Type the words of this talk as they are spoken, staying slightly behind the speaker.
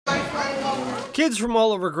Kids from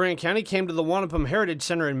all over Grant County came to the Wanapum Heritage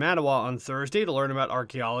Center in Mattawa on Thursday to learn about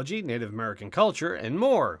archaeology, Native American culture, and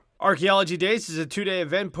more. Archaeology Days is a two-day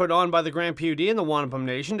event put on by the Grant PUD and the Wanapum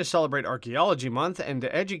Nation to celebrate Archaeology Month and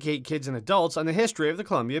to educate kids and adults on the history of the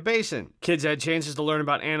Columbia Basin. Kids had chances to learn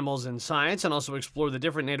about animals and science and also explore the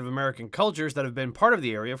different Native American cultures that have been part of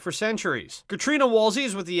the area for centuries. Katrina Walsey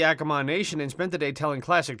is with the Yakima Nation and spent the day telling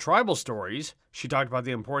classic tribal stories. She talked about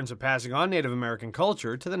the importance of passing on Native American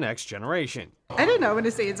culture to the next generation. I don't know, I want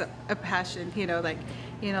to say it's a passion,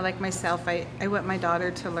 like myself, I want my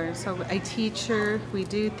daughter to learn, so I teach her, we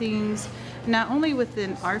do things, not only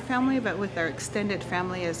within our family, but with our extended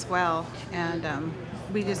family as well, and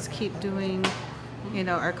we just keep doing,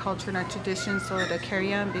 our culture and our traditions so to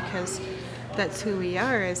carry on, because that's who we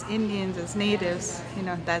are as Indians, as Natives,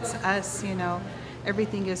 that's us,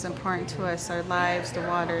 everything is important to us, our lives, the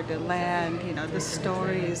water, the land, the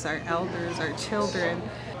stories, our elders, our children.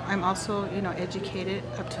 I'm also, educated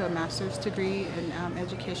up to a master's degree in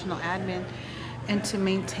educational admin, and to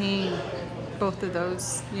maintain both of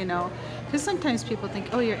those, because sometimes people think,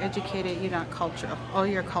 oh, you're educated, you're not cultural. Oh,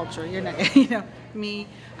 you're cultural, you're not, Me,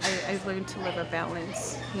 I've learned to live a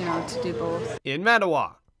balance, to do both. In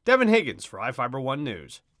Mattawa, Devin Higgins for iFIBER 1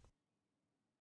 News.